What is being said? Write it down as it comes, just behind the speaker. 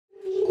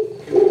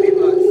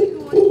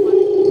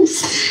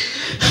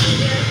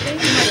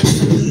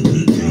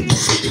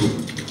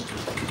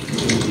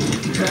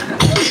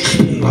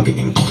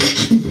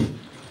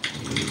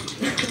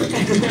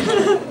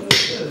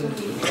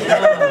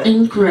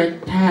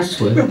Incorrect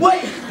password.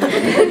 What?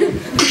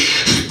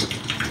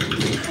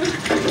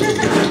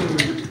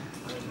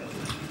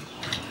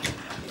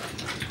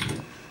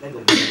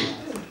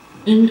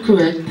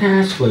 Incorrect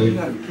password.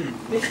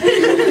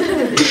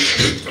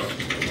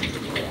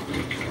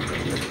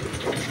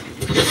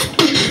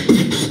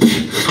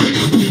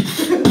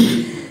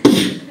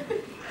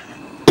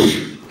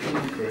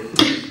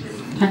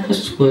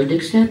 Password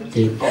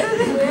accepted.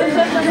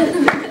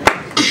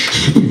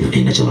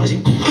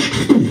 Initializing.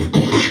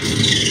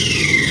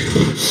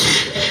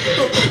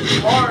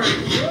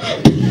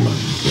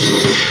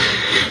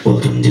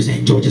 Welcome to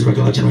St. George's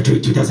Recollection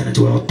Retreat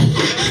 2012.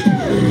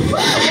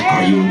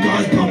 Are you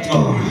guys pumped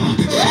up?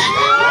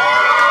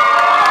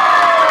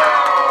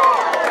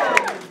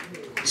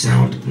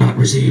 Sound not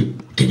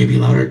received. Can you be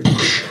louder?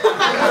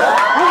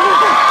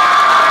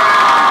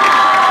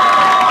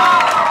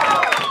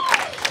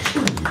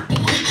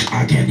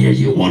 I can't hear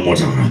you. One more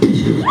time.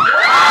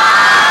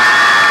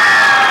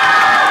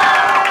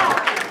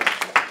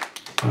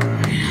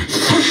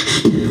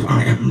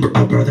 I am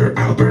Brother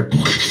Albert,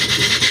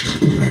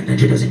 and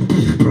introducing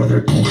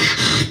Brother.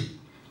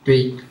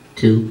 3,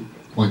 2,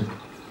 1.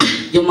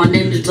 Yo, my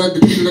name is Blood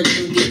the Killer,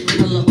 and get me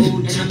hella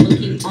old, and I'ma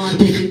keep on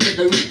taking to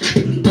the roof to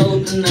make me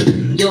gold.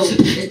 And yo,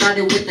 it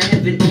started with the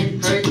heaven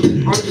and earth.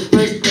 On the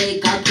first day,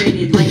 God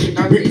created light and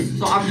darkness,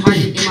 so I'm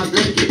hiding in my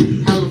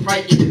blanket, hella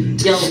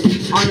frightened. Yo,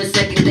 on the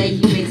second day,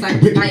 He makes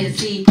like sky and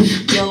sea.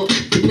 Yo,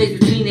 He makes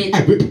between it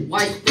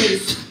white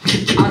space.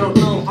 I don't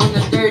know. On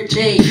the third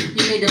day,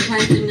 He made the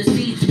plants in the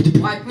seeds.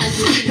 Why plants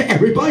in the seeds?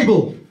 Every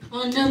Bible.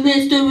 On the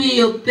mystery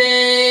of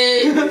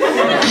faith.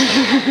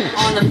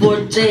 On the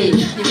fourth day,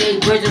 He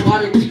made birds and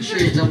water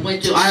creatures. I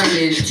went to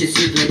Ireland to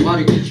see the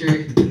water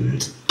creature.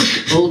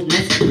 Old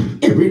Nessie.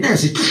 Every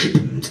message.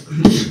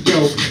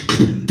 Yo.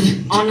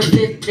 On the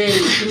fifth day,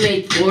 He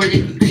made 4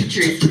 living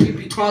creatures.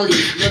 Creepy crawly.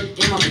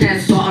 Looked in my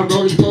pants, saw a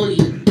roly poly.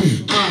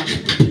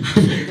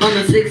 On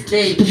the 6th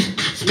day,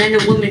 men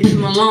and women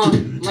came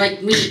along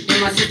like me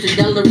and my sister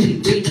Della.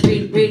 Read.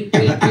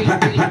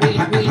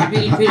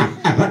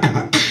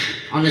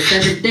 On the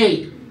 7th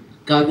day,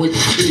 God went to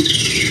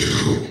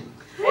sleep.